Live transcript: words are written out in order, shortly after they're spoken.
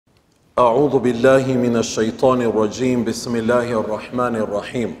أعوذ بالله من الشيطان الرجيم بسم الله الرحمن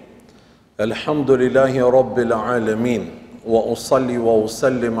الرحيم الحمد لله رب العالمين وأصلي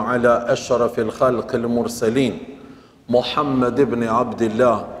وأسلم على أشرف الخلق المرسلين محمد بن عبد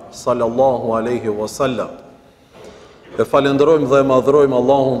الله صلى الله عليه وسلم. E falenderojmë dhe madhrojmë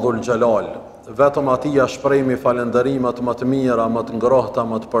Allahun Dhul Gjelal. Vetëm atij shprehmi falenderimet më të mira, më të ngrohta,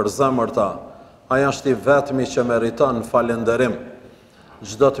 më të përzemërta. Ai është I vetmi që meriton falenderim.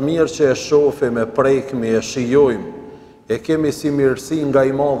 Çdo të mirë që e shohim, e prekmi, e shijojmë, e kemi si mirësi nga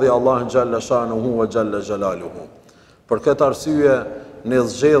I madhi Allah Xhalla Shanuhu wa Xhalla Xhalaluhu. Për këtë arsye ne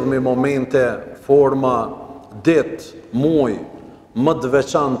zgjedhmi momente, forma, ditë, muaj më të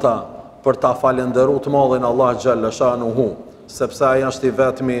veçanta për ta falenderuar të madhin Allah Xhalla Shanuhu, sepse ai është I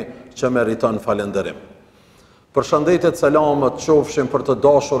vetmi që meriton falënderim. Përshëndetjet, selamet qofshin për të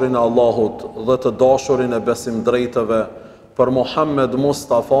dashurin e Allahut dhe të dashurin e besimdrejtëve, për Muhammed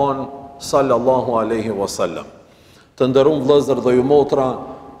Mustafan sallallahu alaihi wasallam. Të nderuar vëllezër dhe ju motra,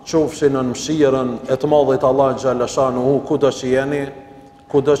 qofshin në mëshirën e të madhit Allah Xhalla Shanuhu kudo që jeni,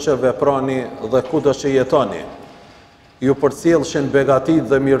 kudo që veprani dhe kudo që jetoni. Ju përcjellshin begatit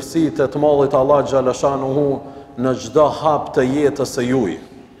dhe mirësitë e të madhit Allah Xhalla Shanuhu në çdo hap të jetës së juaj.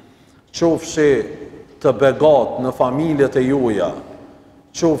 Qofshi të begat në familjet e juaja,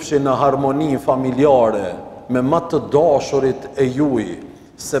 qofshi në harmoni familjare me më të dashurit e juaj,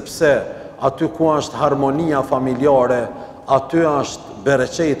 sepse aty ku është harmonia familjare, aty është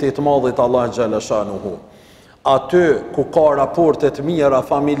bereqeti I të madhit Allah Xhalla Shanuhu. Aty ku ka raporte të mira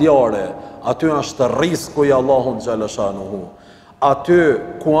familjare, aty është risku I Allahut Xhalla Shanuhu. Aty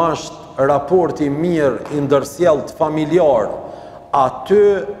ku është raporti mirë I ndërsjellët familjar, aty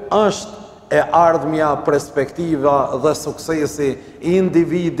është e ardhmja, perspektiva dhe suksesi I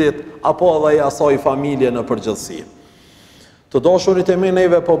individit apo edhe I asaj familje në përgjithësi. Të dashurit e mi,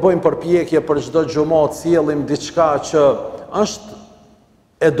 neve po bëjmë përpjekje për çdo xumë të sjellim diçka që është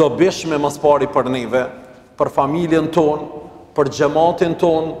e dobishme më së pari për neve, për familjen tonë, për xhamatin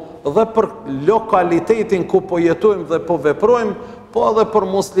tonë dhe për lokalitetin ku po jetojmë dhe po veprojmë, po edhe për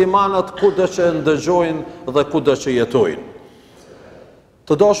muslimanët kudo që ndëgjojnë dhe kudo që jetojnë.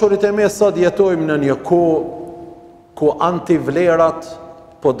 Të dashurit e mi, sot jetojmë në një kohë ku antivlerat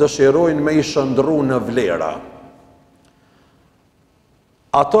po dëshirojnë me I shndru në vlera.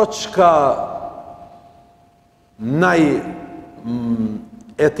 Ato çka ne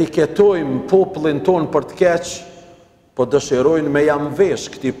etiketojmë popullin ton për të keq, po dëshirojnë me jam vesh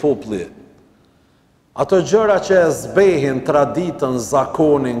këtij populli. Ato gjëra që e zbehin traditën,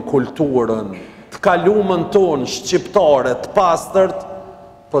 zakonin, kulturën, të kalumën ton shqiptare të pastërt,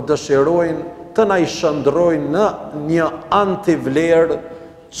 po dëshirojnë të na I shndrojnë në një antivlerë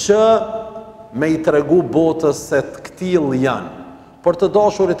që me I tregu botës se të ktill janë. Por të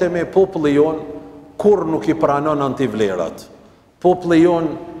dashurit e me, populli jon kur nuk I pranon antivlerat. Populli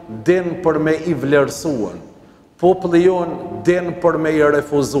jon den për me I vlerësuan. Populli jon den për me I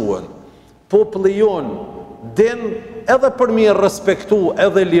refuzuan. Populli jon den edhe për me I respektu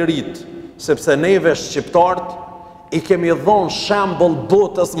edhe lirit, sepse neve shqiptarët I kemi dhënë shembull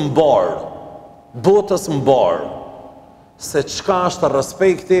botës mbar. Botës mbar. Se çka është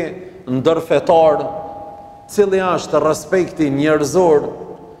respekti ndërfetar, cili është respekti njerëzor,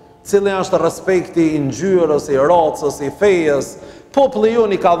 cili është respekti I ngjyrës, I racës, I fejes, populli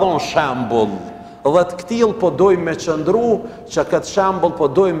jon I ka dhënë shembull. Dhe të ktill po dojmë me qëndru, që këtë shembull po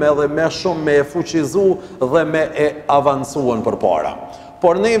dojmë edhe me shumë me e fuqizu dhe me e avancuan përpara.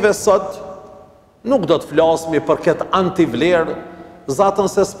 Por neve sot nuk do të flasmi për këtë antivlerë, zatën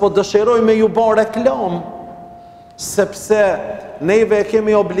se s'po dëshiroj me ju bë reklam, sepse neve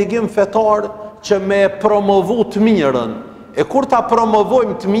kemi obligim fetar që me promovu të mirën. E kur ta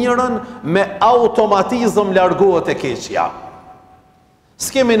promovojmë të mirën, me automatizëm largohet e keqja.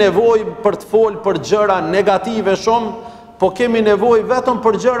 S'kemi nevojë për të folë për gjëra negative shumë, po kemi nevojë vetëm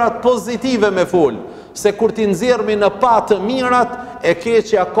për gjërat pozitive me folë. Se kur ti nxjerrmi në pa të mirat, e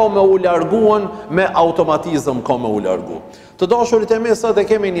keqja ka me u larguan, me automatizëm ka me u largu. Të dashurit e mi, sot e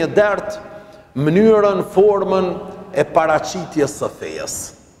kemi një dert, mënyrën, formën e paraqitjes së fejes.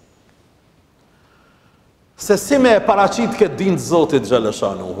 Se si me e paraqit këtë din të Zotit Xhalla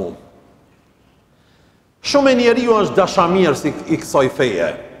Shanuhu. Shumë e njeriu është dashamirës I kësaj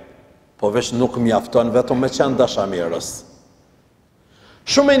feje, po veç nuk mjafton vetëm me qenë dashamirës.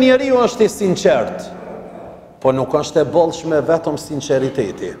 Shumë e njeriu është I sinqert, po nuk është e bollshme vetëm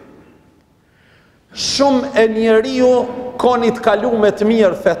sinqeriteti. Shumë e njeriu ka një të kalume të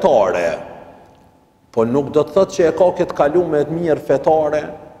mirë fetare, po nuk do të thotë që e ka këtë kalume të mirë fetare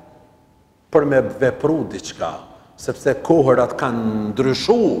për me vepru diçka, sepse kohërat kanë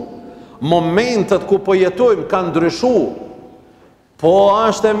ndryshu, momentet ku po jetojmë kanë ndryshu, po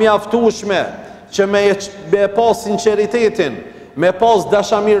është e mjaftueshme që me pas sinqeritetin, me pas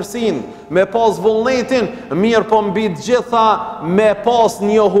dashamirësin, me pas vullnetin, mirë po mbi të gjitha me pas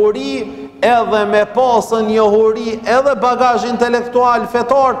njohuri, edhe me pas njohuri edhe bagazh intelektual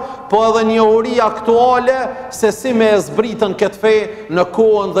fetar, po edhe njohuri aktuale se si me e zbritën këtë fe në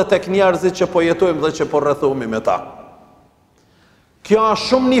kohën dhe tek njerëzit që po jetojmë dhe që po rrethohemi me ta. Kjo është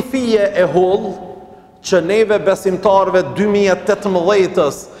shumë një fije e hull që neve besimtarve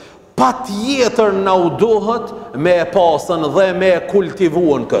 2018-ës pa tjetër na u duhet me e pasën dhe me e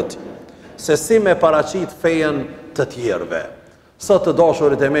kultivuën këtë, se si me paraqit fejen të tjerve. Sot të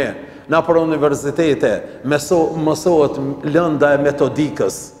dashurit e me, na për universitete mësohet lënda e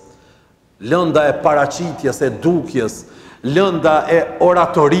metodikës, lënda e paraqitjes, e dukjes, lënda e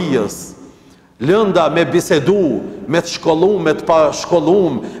oratorijës, lënda me bisedu, me të shkollum, me të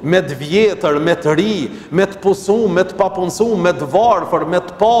pashkollum, me të vjetër, me të ri, me të pusum, me të papunsum, me të varfër, me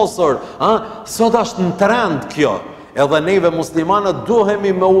të pasur. Sot është në trend kjo. Edhe neve muslimanët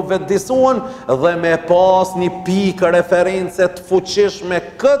duhemi me u vetëdijsuan dhe me pas një pikë reference të fuqishme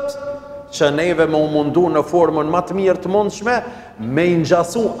këtë që neve me u mundu në formën më të mirë të mundshme me i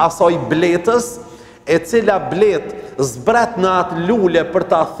ngjasu asaj bletës, e cila blet zbret në atë lule për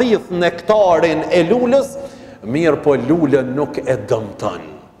ta thith nektarin e lulës, mirë po lule nuk e dëmton.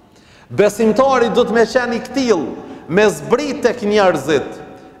 Besimtari do të me qenë i ktill, me zbrit tek njerëzit,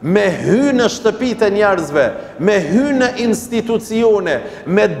 me hy në shtëpitë e njerëzve, me hy në institucione,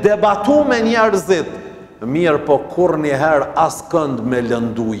 me debatu me njerëzit, mirë po kur njëherë askënd me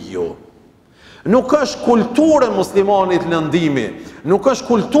lëndu ju. Nuk është kulturë e muslimanit lëndimi, nuk është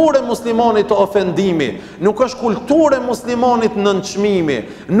kulturë e muslimanit të ofendimi, nuk është kulturë e muslimanit nënçmimi,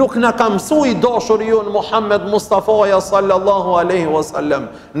 nuk na ka mësu i dashur ju në Muhammed Mustafaja sallallahu aleyhi wasallam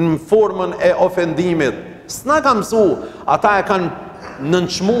në formën e ofendimit. S'na ka mësu, ata e kanë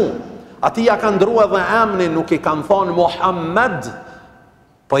nënçmu, ati ja kanë ndrua dhe emnin, nuk i kanë thonë Muhammed,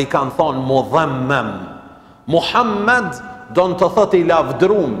 po i kanë thonë mudhammem. Muhammed do në të thët i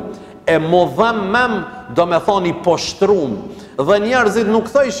lavdrum, e mudhammem do me thoni poshtrum. Dhe njerëzit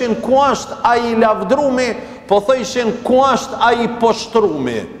nuk thëshin ku është ai i lavdrumi, po thëshin ku është ai i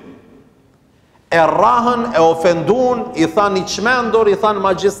poshtrumi. E rrahën, e ofendun, i than i çmendur, i than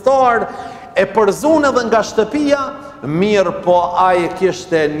magjistar, e përzun edhe nga shtëpia, mirë po ai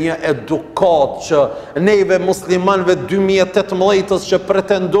kishte një edukat që neve muslimanve 2018-ës që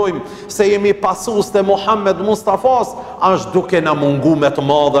pretendojmë se jemi pasus të Muhammed Mustafas, është duke na mungu me të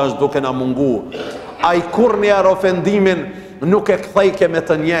madhe, është duke na mungu. Ai kur njerë ofendimin nuk e kthejke me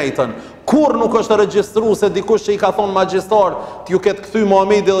të njëjtën, kur nuk është regjistru se dikush që i ka thonë magjistar, t'ju ketë kthy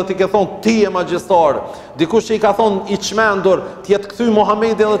Muhamedi dhe t'i ke thonë ti e magjistar, dikush që i ka thonë i çmendur, t'jetë kthy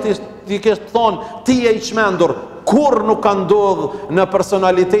Muhamedi dhe t'i ke thonë ti e i çmendur, kur nuk ka ndodhë në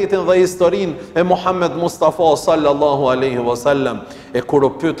personalitetin dhe historinë e Muhammed Mustafa sallallahu aleyhi wasallam. E kur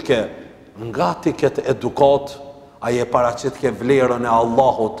u pytke, nga ti këtë edukat, a je paraqitke vlerën e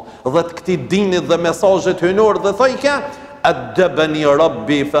Allahut dhe të këtij dinit dhe mesazhet hynor dhe thojke, Addabani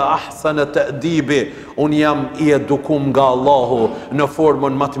Rabbi fa ahsana ta'dibi, unë jam i edukum nga Allahu në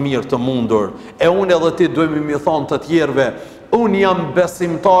formën më të mirë të mundur. E unë edhe ti duhemi mi thonë të tjerve, unë jam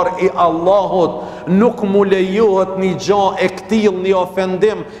besimtar i Allahut, nuk mu lejohet një gjë e këtill, një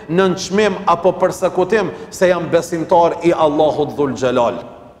ofendim, nënçmim apo përsekutim, se jam besimtar i Allahut Dhul Xhelal.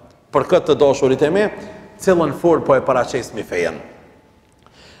 Për këtë të dashurit e mi, cilën formë po e paraqesmi fejen.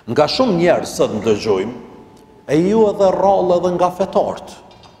 Nga shumë njerëz sot ndëgjojmë, e ju edhe rrallë edhe nga fetart,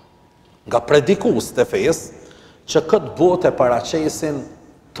 nga predikus të fesë, që këtë botë e paraqesin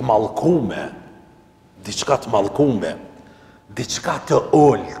të mallkume, diçka të mallkume, diçka të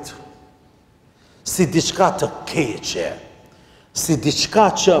olt, si diçka të keqe, si diçka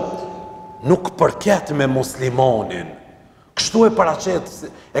që nuk përket me muslimonin. Kështu e paraqet,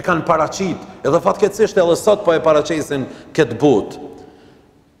 e kanë paraqit, edhe fatkeqësisht edhe sot po e paraqesin këtë botë.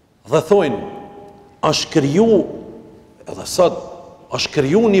 Dhe thojnë, është kriju, edhe sot, është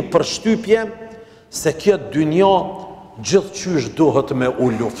kriju një përshtypje se kjo dynja gjithçysh duhet me u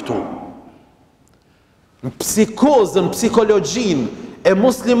luftu. Në psikozën, psikologjinë e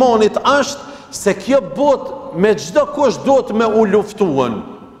muslimonit është se kjo botë me çdo kush duhet me u luftuën.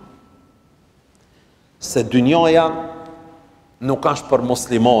 Se dynjaja nuk është për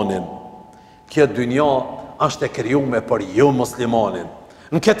muslimonin. Kjo dynja është e krijuar për ju muslimonin.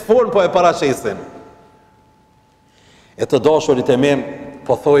 Në këtë formë po e paraqesin. E të dashurit e me,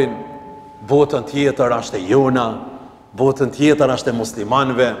 po thojnë, botën tjetër është e jona, botën tjetër është e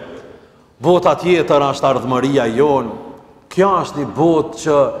muslimanve, bota tjetër është ardhmëria jonë. Kjo është një botë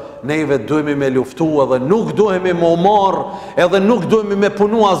që neve duhemi me luftu edhe nuk duhemi me marr, edhe nuk duhemi me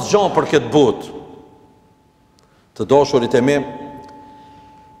punu asgjë për këtë botë. Të dashurit e mi,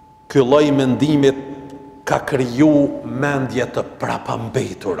 ky lloj mendimit ka kriju mendje të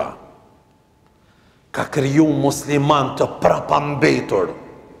prapambetura. Ka kriju musliman të prapambetur.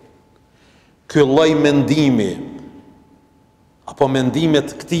 Ky lloj mendimi apo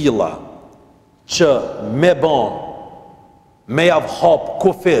mendimet këtilla që me javë hap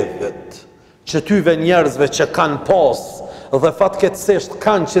kufedhet që tyve njerëzve që kanë pas dhe fatkeqësisht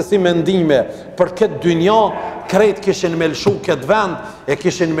kanë që si mendime për këtë dynja, krejt kishin me lshu këtë vend e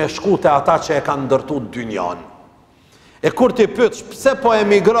kishin me shku te ata që e kanë ndërtu dynjan. E kur ti pyetsh pse po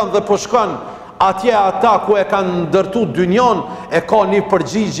emigron dhe po shkon atje ata ku e kanë ndërtu dynjan, e ka një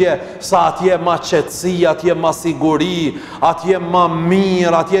përgjigje sa atje ma qetësi, atje ma siguri, atje ma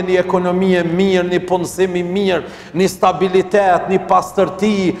mirë, atje një ekonomi e mirë, një punësim i mirë, një stabilitet, një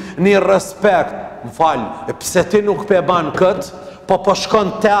pastërti, një respekt. M'fal, pse ti nuk pe ban këtë, po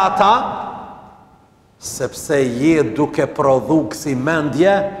shkon te ata, sepse je duke prodhu kësi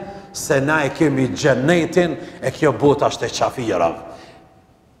mendje, se na e kemi xhenetin e kjo botë është e qafirave.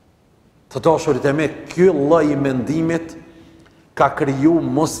 Të dashurit e me, ky lloj i mendimit ka kriju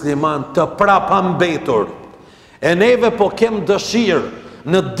musliman të prapambetur. E neve po kem dëshirë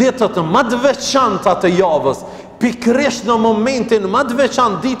në ditët më të veçanta të javës, pikërisht në momentin më të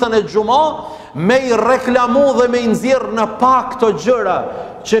veçantë, ditën e xuma, me i reklamu dhe me i nxjerr në pak të gjëra,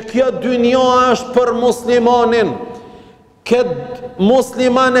 që kjo dynja është për muslimanin. Këtë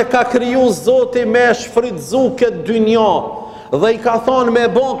musliman e ka kriju Zoti me shfrytzu këtë dynja, dhe i ka thonë me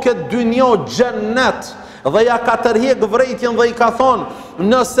bo këtë dynjo xhennet, dhe ja ka tërhek vrejtjen dhe i ka thonë,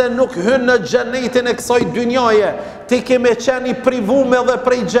 nëse nuk hyn në xhennetin e kësaj dynjaje, ti keme qeni privume dhe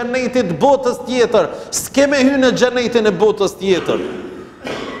prej xhennetit botës tjetër, s'keme hyn në xhennetin e botës tjetër.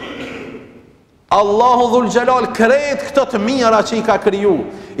 Allahu dhul xhelal krejt këtë të mira që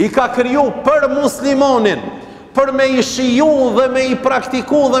i ka kriju për muslimonin, për me i shiju dhe me i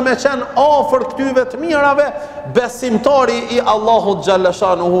praktiku dhe me qenë afër këtyve të mirave, besimtari i Allahut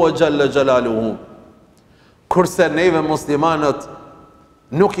xhallashanuhu e xhalla xhalaluhu. Kurse neve muslimanët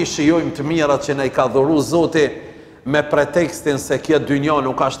nuk i shijojmë të mirat që ne i ka dhuru Zoti me pretekstin se kjo dynja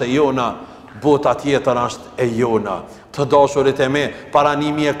nuk është e jona, bota tjetër është e jona. Të dashurit e me, para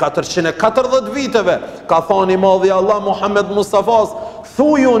 1440 viteve, ka thoni madhi Allah Muhammed Mustafas,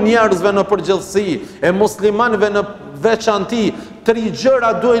 thuju njerëzve në përgjithësi, e muslimanve në veçanti, 3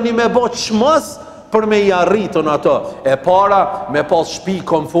 gjëra duheni me bo çmos për me i arritën ato. E para, me pas shtëpi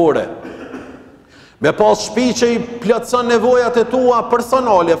komfore. Me pas shtëpi që i plotson nevojat e tua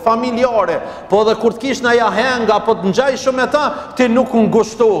personale, familjare, po edhe kur të kish në jahenga, po të ngjaj shumë e ta, ti nuk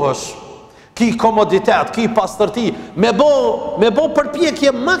ngushtohesh. Ki komoditet, ki pastërti, me bo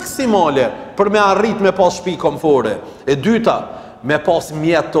përpjekje maksimale për me arrit me pas shtëpi komfore. E dyta, me pas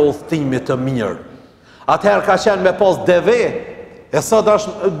mjet të udhëtimit të mirë. Atëherë ka qenë me pas deve, e sot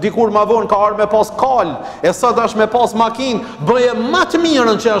është dikur ma vonë ka ardhur me pas kal, e sot është me pas makinë, bëje më të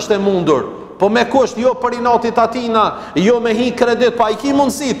mirën që është e mundur. Po me kusht, jo për inatit atina, jo me hi kredit, pa i ki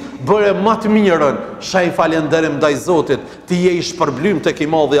mundësit, bëre më të mirën, shaj falenderim ndaj Zotit, ti je i shpërblym të ki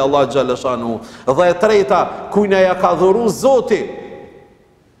madhi Allah xhaleshanu. Dhe e treta, kujna ja ka dhuru Zoti,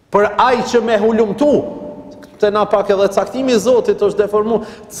 për aj që me hulumtu, të na pak edhe caktimi Zotit është deformu,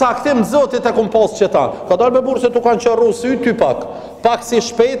 caktim Zotit e kum pas qëta, ka dalë me burë se tu kanë qërru sy ty pak si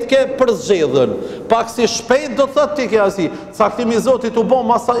shpejt ke për zgjedhën, pak si shpejt do të thot ti ke asi, caktimi Zotit u bo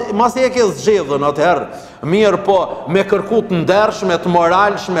mas e ke zgjedhën atëherë, mirë po me kërku të ndershme, të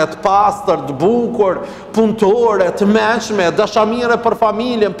moralshme, të pastër, të bukur, punëtore, të mençme, dashamire për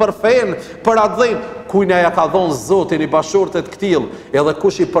familjen, për fen, për atë dhejnë, kujna ja ka dhonë Zotin i bashurtet këtil, edhe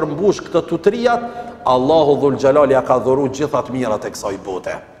kush i përmbush këtë tutrijat, Allahu dhul xhelal ja ka dhuru gjithat mirat e kësaj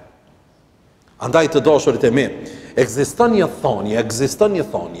bote. Andaj të dashurit e mi, ekziston një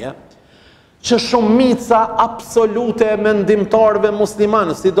thonje që shumica absolute e mendimtarëve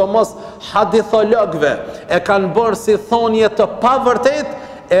muslimanë, sidomos hadithologëve, e kanë bërë si thonje të pavërtet,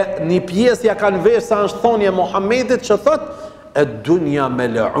 e një pjesë ja kanë vesh sa është thonje Muhammedit që thot, e dunja me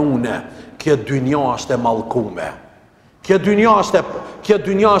leune, kjo dynja është e mallkume. Kjo dynja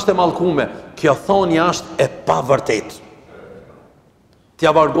është e mallkume, kjo thonja është e pavërtet. T'ja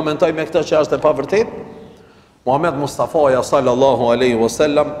argumentoj me këtë që është e pavërtet? Muhammed Mustafaja sallallahu alaihi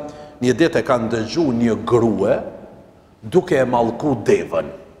wasallam një ditë e ka ndëgju një grue duke e mallku devën.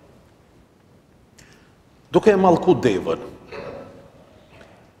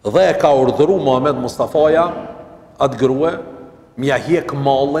 Dhe e ka urdhëru Muhammed Mustafaja atë grue mja hjek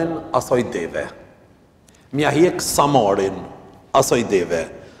mallin asaj deve. Mja hjek samarin asaj deve.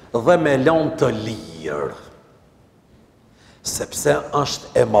 dhe me lanë të lirë. Sepse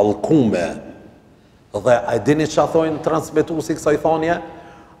është e mallkume. Dhe a dini që a thojnë transmetuesi kësaj thonje?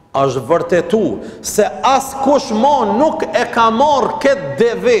 Është vërtetu se askush nuk e ka marrë këtë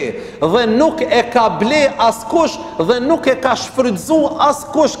deve dhe nuk e ka ble askush dhe nuk e ka shfrytzu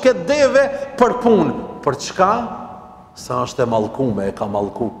askush këtë deve për punë. Për çka? Sa është e mallkume, e ka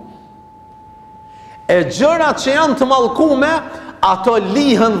mallku. E gjërat që janë të mallkume, ato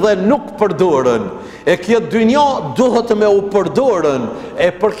lihen dhe nuk përdoren. E kjo dynja duhet me u përdorën.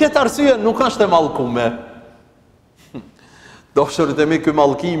 E për këtë arsye nuk është e mallkume. Dofshërit e mi, ky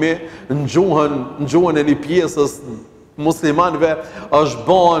mallkimi në gjuhën e një pjesës muslimanëve është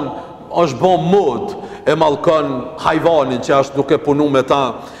bon mod. E mallkon hajvanin që është duke punu me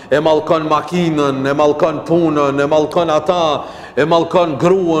ta, e mallkon makinën, e mallkon punën, e mallkon ata, e mallkon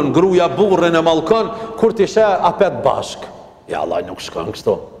gruën, gruaja burrin e mallkon, kur ti sheh apet bashk. Ja Allah, nuk shkon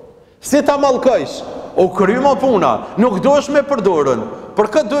kështu. Si ta mallkojsh? O kryma puna, nuk dosh me përdorën. Për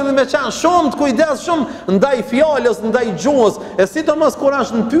këtë duhemi me qenë shumë të kujdesshëm ndaj fjalës, ndaj gjuhës, e sidomos kur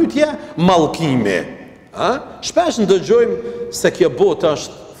është në pyetje mallkimi. Shpesh ndëgjojmë se kjo botë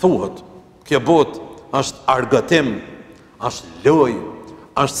është thuhet, kjo botë është argëtim, është lojë,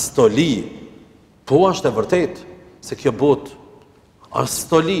 është stoli. Po është e vërtet se kjo botë është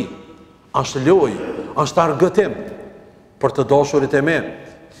stoli, është lojë, është argëtim. Për të dashurit e me,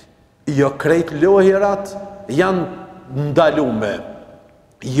 jo krejt lojërat janë ndalume.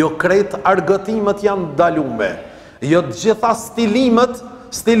 Jo krejt argëtimet janë ndalume. Jo të gjitha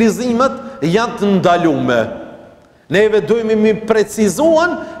stilizimet janë të ndalume. Neve dojmë mi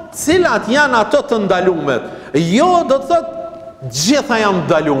precizuan cilat janë ato të ndalumet. Jo do të thëtë gjitha janë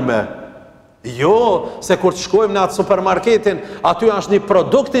ndalume. Jo, se kur të shkojmë në atë supermarketin, aty është një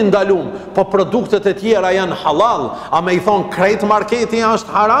produkt i ndalum, po produktet e tjera janë halal. A me i thonë krejt marketi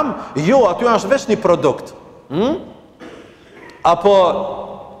është haram? Jo, aty është veç një produkt. Apo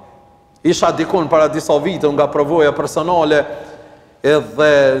isha dikun para disa vite nga provoja personale,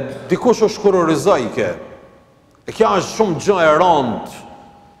 edhe dikush u shkurorizoj ke. E kja është shumë gjë e rëndë.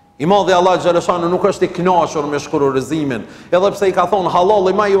 I madhi Allah Gjeleshanu nuk është i knashur me shkurorizimin, edhe pse i ka thonë halal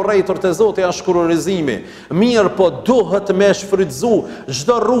i ma i urrejtur të Zotit janë shkurorizimi. Mirë po duhet me shfrytzu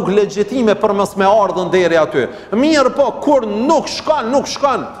çdo rrugë legjitime për mos me ardhën deri aty. Mirë po kur nuk shkon,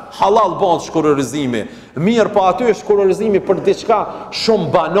 halal bëhet shkurorizimi. Mirë po aty është shkurorizimi për diçka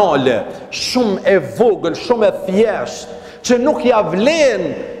shumë banale, shumë e vogël, shumë e thjeshtë, që nuk ja vlen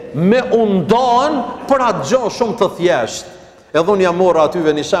me undan për atë gjë shumë të thjeshtë. Edhe unë jam morë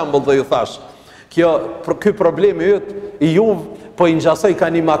atyve një shembull dhe ju thash, ky problemi i juve po i ngjasoj ka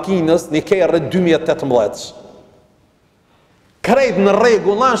një makinës, një kerë 2018. Krejt në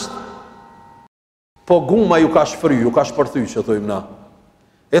rregull është, po guma ju ka shfry, ju ka shpërthy që thujmë na.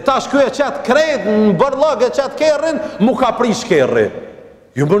 E tash ky e qet krejt në bërllog e qet kerrin, mu ka prish kerri.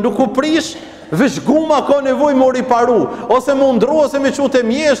 Ju më nuk u prish, veç guma ka nevoj më riparu, ose më ndru, ose me qute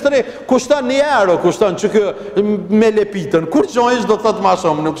mjeshtri, kushton €1, kushton që kjo me lepitën. Kur qojsh do të thëtë ma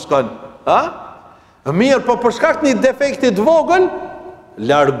shumë, nuk shkon. Mirë, po për shkak një defektit vogël,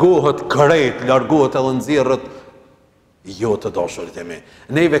 largohet krejt, largohet edhe nxirret. Jo të dashurit e me.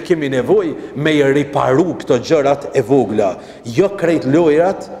 Neve kemi nevoj me i riparu këto gjërat e vogla. Jo krejt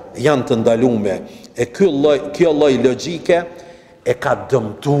lojrat janë të ndalume. E kjo lloj logjike e ka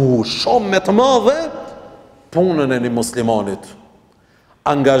dëmtu shumë me të madhe punën e një muslimanit,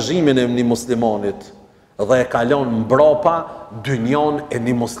 angazhimin e një muslimanit, dhe e kalon mbrapa dynjan e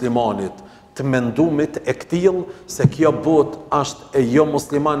një muslimanit, të mendumit e këtill se kjo botë është e jo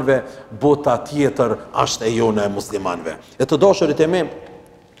muslimanve, bota tjetër është e jone e muslimanve. E të dashurit e me,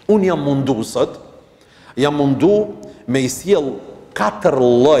 unë jam mundu sot, jam mundu me i sjell 4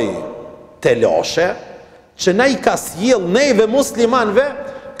 lloj telashe, që ne i ka sjell neve muslimanve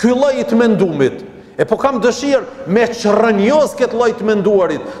ky lloj të mendumit. E po kam dëshirë me çrrënjos këtë lloj të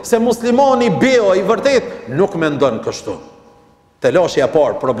menduarit, se muslimani beo i vërtet nuk mendon kështu. Telashja e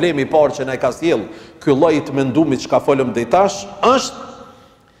parë, problemi i parë që ne ka sjell ky lloj të mendumit që ka folëm deri tash, është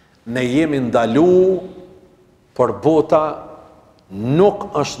ne jemi ndalu, por bota nuk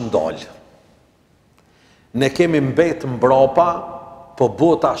është ndalë. Ne kemi mbet mbrapa, po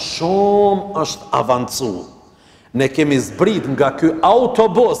bota shumë është avancu. Ne kemi zbrit nga ky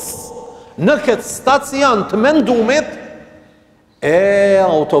autobus në këtë stacion të mendumit,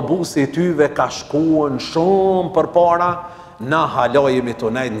 autobusi tyve ka shkuën shumë përpara, na hala jemi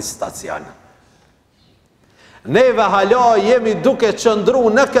të nejtë në stacion. Neve hala jemi duke qëndru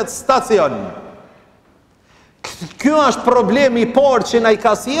në këtë stacion. Kjo është problemi i parë që na i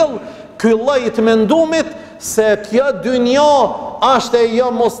ka sjell ky lloj të mendumit se kjo dynja është e jo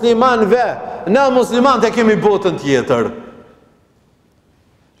muslimanëve. Na muslimanët e kemi botën tjetër.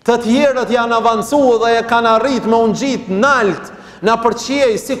 Të tjerët janë avancuar dhe e kanë arrit me u ngjit nalt, na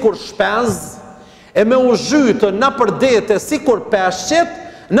përqiej sikur shpenz, e me u zhytë na përdete sikur peshqit,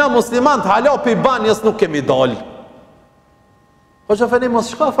 na muslimanët hala pi banjes nuk kemi dal. Hoxhë Fidaim mos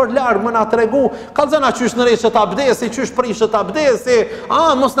shka fër larg, më na tregu, kallzona qysh në rreshët abdesi, qysh prishet abdesi,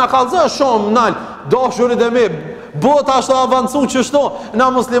 mos na kallzo shumë nal, dashurit e mi, bota është avancu qështu, na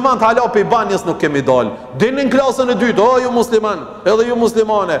muslimanët hala pi banjes nuk kemi dal. Dinin klasën e dytë, ju musliman, edhe ju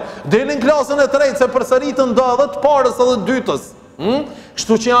muslimane, dinin klasën e tretë, se përsëritën edhe të parës edhe të dytës.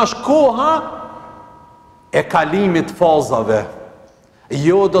 Kështu që është koha e kalimit fazave.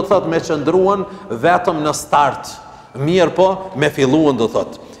 Jo do thot me qëndruan vetëm në start, mirë po me filluan do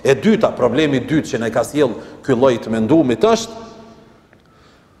thot. E dyta, problemi dytë që ne ka sjell ky lloj të mendumit është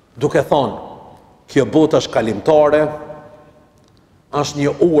duke thonë, kjo botë është kalimtare, është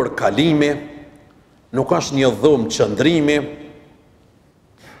një orë kalimi, nuk është një dhumë qëndrimi.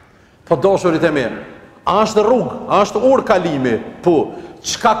 Po dashurit e mi, është rrugë, është orë kalimi, po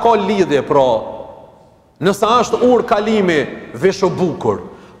çka ka lidhje pra? Nëse është orë kalimi, vesh o bukur.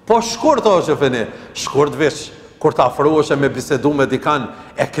 Po shkurt është feni, shkurt vesh, kur të afrohesh me bisedu me dikan,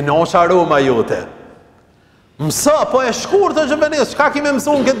 e kënaq aroma jote. Mësa, po e shkurt është feni, çka kime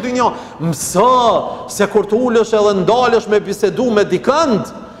mësu në këtë dynja? Mësa, se kur të ulesh edhe ndalesh me bisedu me dikand,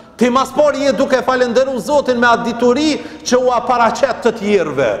 ti mas pari je duke falenderu Zotin me atë dituri që u aparaqet të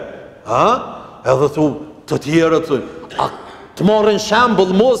tjerëve. Edhe thu, të tjerët, të marrin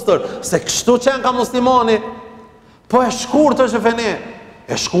shembull mostër, se kështu qenë ka muslimani. Po e shkurt është feni,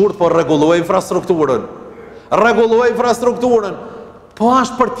 e shkurt po rregulloj infrastrukturën. Po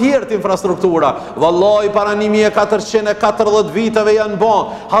është për tjertë infrastruktura. Vallai para 1440 viteve janë bo.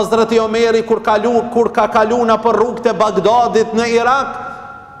 Hazreti Omeri kur ka kalu në për rrugët e Bagdadit në Irak,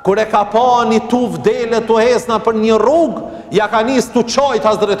 kur e ka pa një tuf dele të hesna për një rrugë, ja ka nis të qajt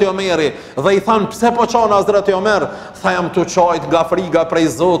Hazreti Omeri. Dhe i thanë, pse po qanë Hazreti Omer? Tha, jam të qajt nga friga prej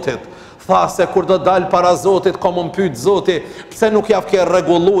Zotit. Tha, se kur do dal para Zotit, ka më pyet Zoti, pse nuk javë ke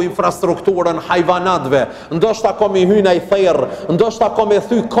regullu infrastrukturën hajvanatve, ndoshta kom i hyna i therë, ndoshta kom e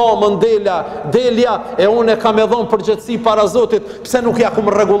thy kamën delja, e unë e kam e dhonë përgjëtësi para Zotit, pse nuk ja kom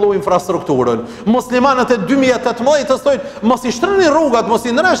regullu infrastrukturën. Muslimanët e 2018 të stojnë, mos i shtrëni rrugat, mos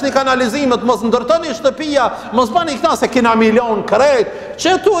i nëreshni kanalizimet, mos ndërtoni shtëpia, mos bani këta se kina milion krejt,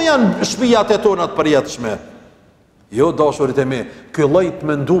 që tu janë shtëpijat e tonat përjetshme. Jo, dashurit e mi, ky lloj të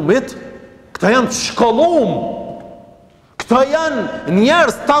mendumit, këta janë të shkollum, këta janë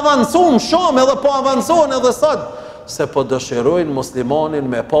njerëz të avancum shumë, edhe po avancon edhe sot, se po dëshirojnë muslimanin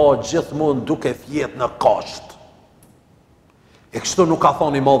me pa gjithmonë duke fjet në kasht. E kështu nuk ka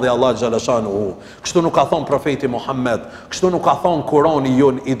thonë i madhi Allah Xhaleshanu, kështu nuk ka thonë profeti Muhammed, kështu nuk ka thonë Kurani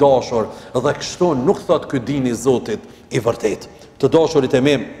jon i dashur, dhe kështu nuk thot ky dini i Zotit i vërtet. Të dashurit e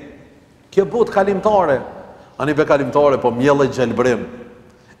mi, kjo botë kalimtare, ani be kalimtare, po mjelle gjelbrim,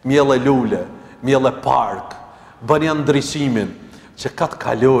 mjelle lule, mjelle park, bën janë ndryshimin, që ka të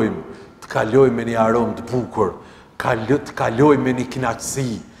kalojmë me një aromë të bukur, të kalojmë me një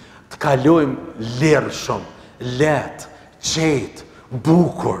knaqësi, të kalojmë lirshëm, letë, qetë,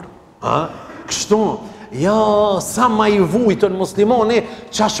 bukur. Kështu, ja, sa ma i vujtën muslimoni,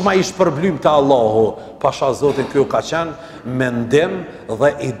 qash ma i shpërblym të Allahu. Pasha Zotin kjo ka qenë mendim dhe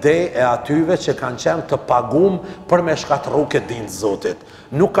ide e atyve që kanë qenë të pagum për me shkatru këtë dinë Zotit.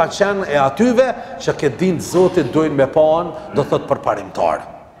 Nuk ka qenë e atyve që këtë dinë Zotit dojnë me panë, do thot përparimtar.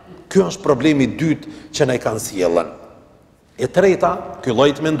 Kjo është problemi dytë që ne kanë sjellën. E treta, kjo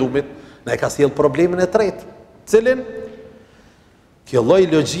lloj të mendumit, ne ka sjell problemin e tretë, cilin kjo lloj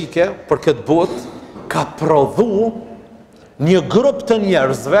logjike për këtë botë ka prodhu një grup të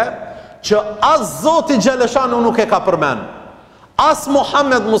njerëzve që as Zoti Xhaleshanu nuk e ka përmen, as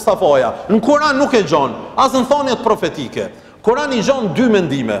Muhammed Mustafaja, në Kur'an nuk e gjon, as në thonjet profetike. Kur'an i gjon dy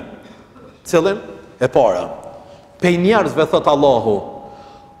mendime, cilin e para. Pej njerëzve thot Allahu,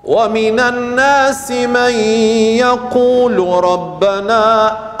 wa minan nasi man yaqulu rabbana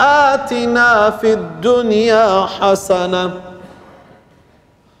atina fid dunya hasana.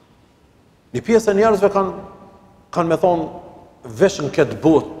 Një pjesë e njerëzve kanë me thonë, vesh në këtë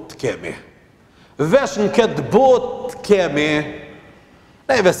botë të kemi. Vesh në këtë botë të kemi.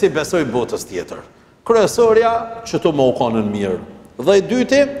 Neve si besoj botës tjetër. Kryesorja që tu më u kanën mirë. Dhe i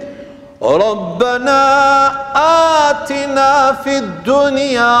dyti, Rabbana atina fid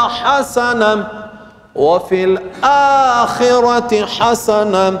dunya hasana, wa fil akhirati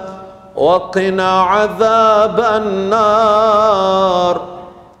hasana, wa qina adhaban nar.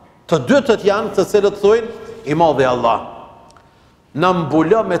 Të dytët janë të cilët thojnë i madhi Allah na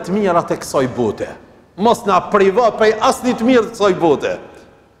mbulon me të mirat e kësaj bote. Mos na privo prej asnjë të mirë të kësaj bote.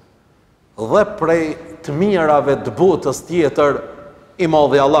 Dhe prej të mirave të botës tjetër, i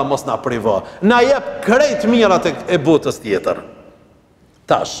madhi Allah mos na privo. Na jep krejt mirat e botës tjetër.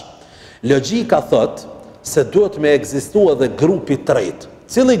 Tash, logjika thot se duhet me ekzistu edhe grupi tretë.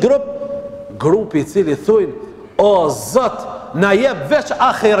 Cili grup? Grupi i cili thujnë, o Zot, na jep veç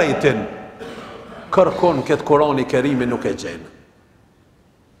ahiretin. Kërkon këtë Kurani Kerimi nuk e gjenë.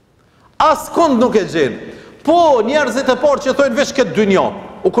 Askund nuk e gjenë. Po, njerëzit e parë që thujnë veç këtë dynja,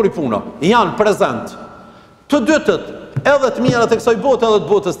 u kuri puna, janë prezent. Të dytët, edhe të mirat e kësaj bote, edhe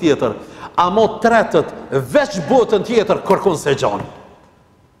të botës tjetër. Amo tretët, veç botën tjetër, kërkon se gjanë.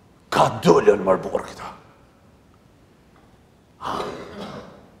 Ka dollën mërbor këta.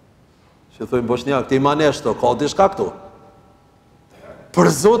 Që thujnë Bosnjak, ti maneshto, ka dishka këtu. Për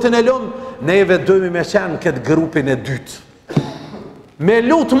Zotin e lumë, neve dojmë me qenë këtë grupin e dytë. Me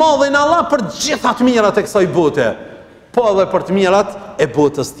lutë madhin Allah për gjithat mirat e kësaj bote, po edhe për të mirat e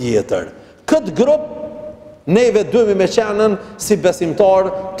botës tjetër. Këtë grup, neve dojmë me qenën si besimtar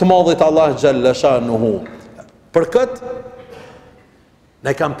të madhit Allah Gjellëshanuhu. Për këtë,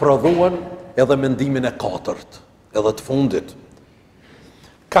 ne kam prodhuan edhe mendimin e katërt, edhe të fundit.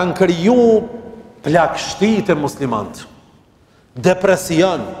 Kanë kriju plagështit e muslimant,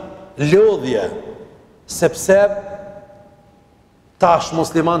 depresion, lodhje, sepse tash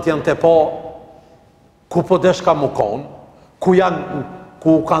muslimant janë të pa ku po desh ka mu konë,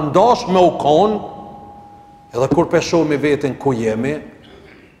 ku kanë dash me u konë, edhe kur peshomi vetin ku jemi,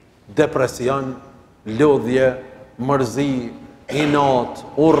 depresion, lodhje, mërzi, inat,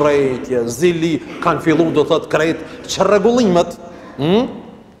 urrejtje, zili, kanë fillu do thot krejt që rregullimet.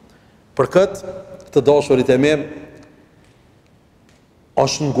 Për këtë, të dashurit e me,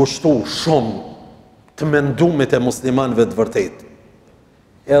 është ngushtu shumë të mendumit e muslimanëve të vërtet.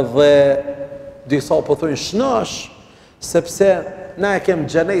 Edhe disa po thujnë shnash, sepse na e kem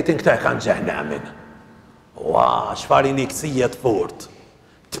xhenetin, këta e kanë xhenemin. Ua, çfarë iniksie të fortë.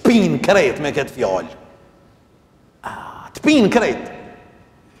 Të pinë krejt me këtë fjalë. Të pinë krejt.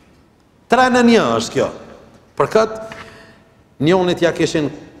 3-1 është kjo. Për këtë, njonit ja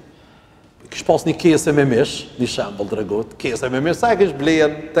kishin, kish pas një kese me mish, një shembull të regut, kese me mish, sa e kish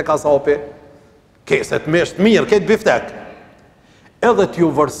blejen të kasapi, kese të mish të mirë, këtë biftek. Edhe t'ju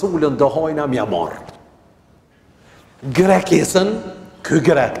vërsullën dëhojna mja marë. Grekesën, ky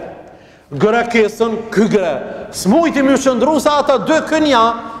grek. Grekesën, ky grek. S'mujti më shëndru sa ata dy kënja,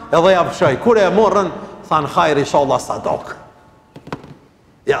 edhe ja pëshaj. Kure e morën, thanë hajri inshallah sadok.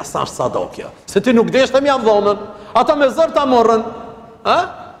 Ja, sa është sadok, ja. Se ti nuk deshte mja dhonën, ata me zërë ta morën.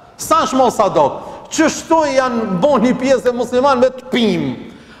 Sa është mo sadok? Qështu janë bon një pjesë e muslimanëve të pimë.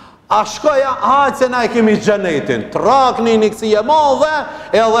 A shkoja, hajtë se na e kemi xhenetin. Trakni një kësije madhe,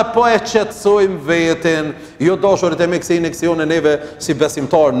 edhe po e qetësojmë vetin. Jo dashurit e me kësi ineksione neve si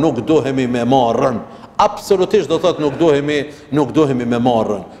besimtar nuk duhemi me marrën. Absolutisht do thot nuk duhemi me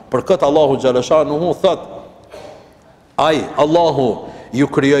marrën. Për këtë Allahu Gjallëshanuhu thot, Allahu ju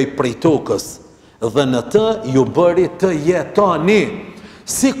krijoi prej tokës dhe në të ju bëri të jetoni.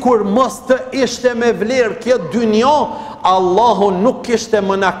 Si kur mos të ishte me vlerë këtë dynja, Allahu nuk kishte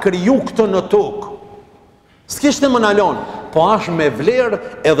më na kriju këtë në tokë. S'kishte më na lënë, po është me vlerë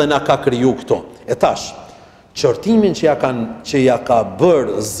edhe na ka kriju këto. E tash, qërtimin që ja ka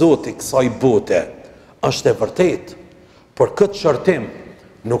bërë Zoti kësaj bote, është e vërtet, por këtë qërtim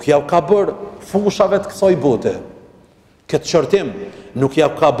nuk ja ka bërë fushave të kësaj bote. Këtë qërtim nuk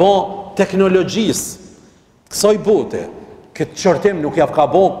ja ka bërë teknologjisë kësaj bote. Këtë qërtim nuk ja ka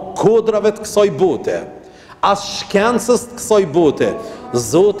bërë kodrave të kësaj bote. As shkencës të kësaj bote.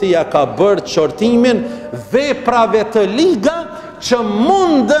 Zoti ja ka bërë qërtimin veprave të liga që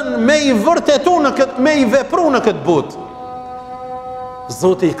mundën me i vërtetu me i vepru në këtë botë.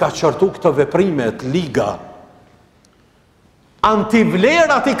 Zoti i ka qërtu këto veprime të liga.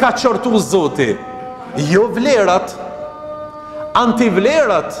 Antivlerat i ka qërtu Zoti. Jo vlerat.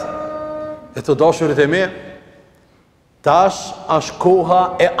 Antivlerat. E të dashurit e me, tash është koha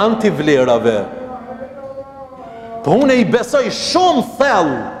e antivlerave. Po unë i besoj shumë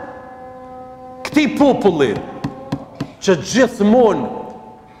thellë këtij populli që gjithmonë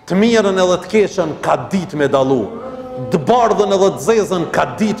të mirën edhe të keqen ka ditë me dallu, të bardhën edhe të zezën ka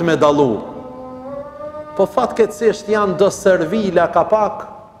ditë me dallu. Po fatkeqësisht janë do servila ka pak,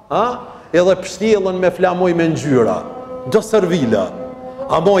 edhe pështjellën me flamuj me ngjyra, do servila.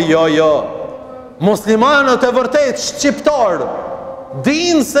 Amo jo. Muslimanët e vërtet shqiptar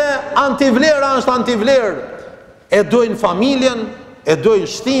dinë se antivlera është antivlerë. E dojnë familjen, e dojnë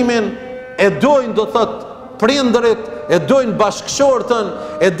shtimin, e dojnë do thot prindërit, e dojnë bashkëshortën,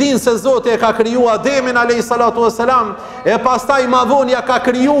 e dinë se Zoti e ka kriju Ademin alayhi salatu wassalam, e pastaj ma vonë ja ka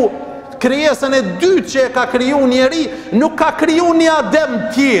kriju krijesën e dytë që e ka kriju njeri, nuk ka kriju një Adem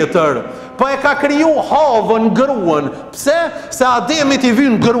tjetër, po e ka kriju Havën, gruan. Pse? Se Ademit i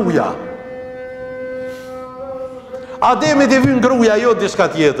vyn gruaja. Ademit i vyn gruaja, jo diçka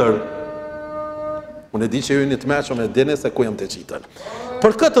tjetër. Unë e di që ju një të meqëm e dini se ku jam të qitën.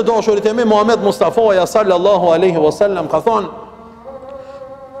 Për këtë të dashurit e mi, Muhammed Mustafaja sallallahu alaihi wasallam ka thonë,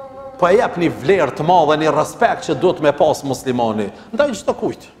 po e jep një vlerë të madhe, një respekt që duhet me pas muslimani, ndaj çdo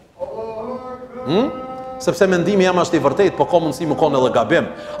kujt. Sepse mendimi jam është i vërtet, po ka mundësi më konë edhe gabim.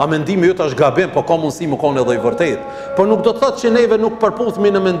 A mendimi jot është gabim, po ka mundësi më konë edhe i vërtet. Po nuk do të thotë që neve nuk përputhemi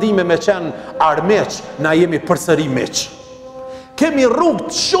në mendime me qenë armeq, na jemi përsëri meq. Kemi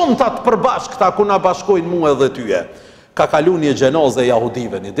rrugë shumë të përbashkëta ku na bashkojnë mua edhe tyje. Ka kalu një gjenaze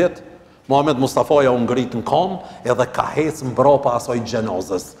jahudive një ditë, Muhammed Mustafaja u ngrit në kam edhe ka hecë mbrapa asoj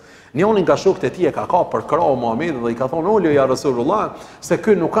gjenazës. Njënin nga shokët e tij e ka për krahun Muhamedit dhe i ka thonë: "Olë ja Rasulullah, se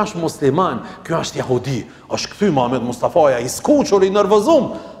ky nuk është musliman, ky është jahudi." Është kthy Muhammed Mustafaja i skuqur, i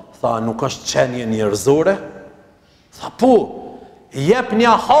nervozum. Tha: "Nuk është qenie njerëzore?" Tha: "Po, jep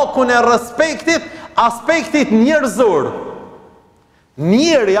një hakun e respektit aspektit njerëzor.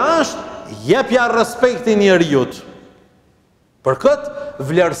 Njeri është, jepja respektin njeriut. Për këtë,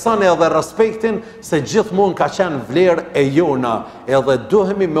 vlerësane edhe respektin se gjithmonë ka qenë vlerë e jona, edhe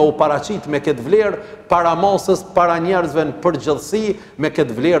duhemi me u paraqit me këtë vlerë para masës, para njerëzve në përgjithësi, me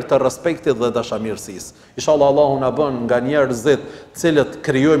këtë vlerë të respektit dhe dashamirësisë. Inshallah Allahu na bën nga njerëzit cilët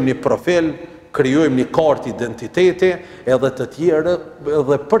krijojmë një profil, krijojmë një kartë identiteti, edhe të tjerët,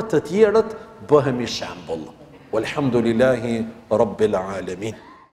 edhe për të tjerët bëhemi shembull. Walhamdulillahi Rabbil Alamin.